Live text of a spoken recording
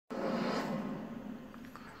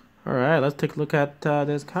Alright, let's take a look at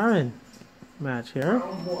this Karin match here.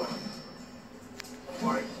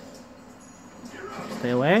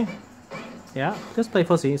 Stay away. Yeah, just play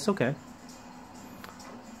fussy, it's okay.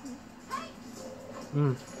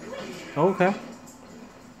 Okay.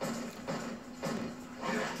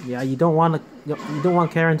 Yeah, you don't want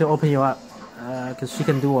Karin to open you up, because she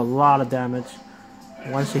can do a lot of damage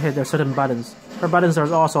once she hit their certain buttons. Her buttons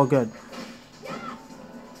are also good.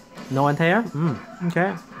 No anti-air?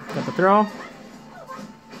 Okay. Got the throw.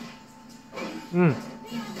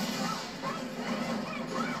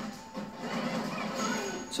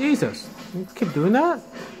 Jesus, you keep doing that?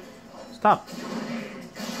 Stop.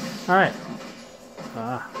 Alright.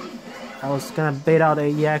 I was gonna bait out a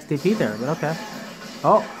EXDP there, but okay.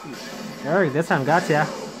 Oh, Eric, this time gotcha.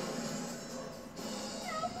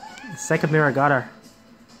 Second mirror got her.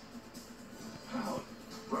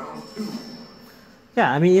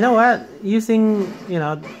 Yeah, I mean, you know what? Using,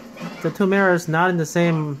 the two mirrors not in the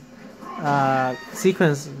same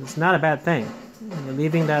sequence is not a bad thing.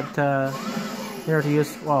 Leaving that mirror to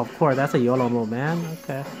use, well, of course, that's a YOLO move, man.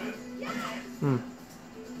 Okay.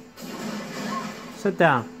 Sit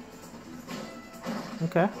down.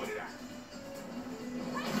 Okay.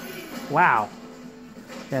 Wow.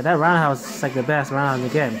 Yeah, that roundhouse is like the best roundhouse in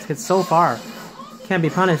the game. It's hit so far. Can't be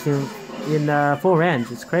punished in full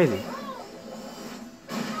range. It's crazy.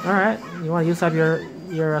 Alright, you want to use up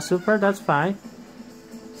your super? That's fine.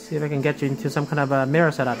 See if I can get you into some kind of a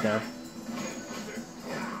mirror setup there.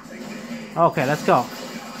 Okay, let's go.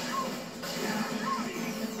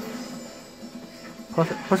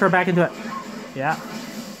 Push her back into it. Yeah.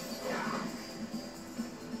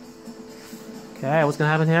 Okay, what's gonna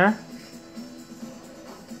happen here?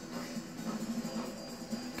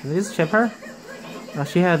 Can we just chip her? No,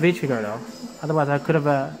 she has V trigger though. Otherwise, I could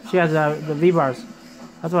have. She has the V bars.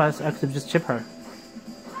 Otherwise, I could just chip her.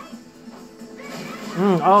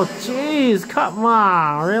 Oh, jeez, come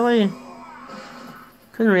on, really?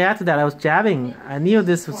 Couldn't react to that. I was jabbing. I knew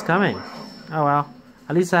this was coming. Oh well.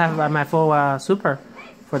 At least I have my full super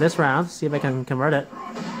for this round. See if I can convert it.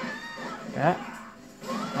 Yeah.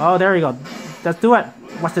 Oh, there we go. Let's do it.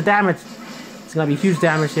 Watch the damage. It's gonna be huge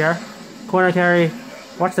damage here. Corner carry.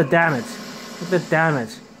 Watch the damage. Look at the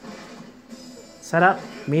damage. Set up.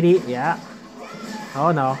 Meaty. Yeah.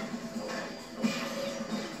 Oh no.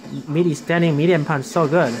 Meaty standing medium punch. So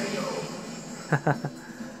good.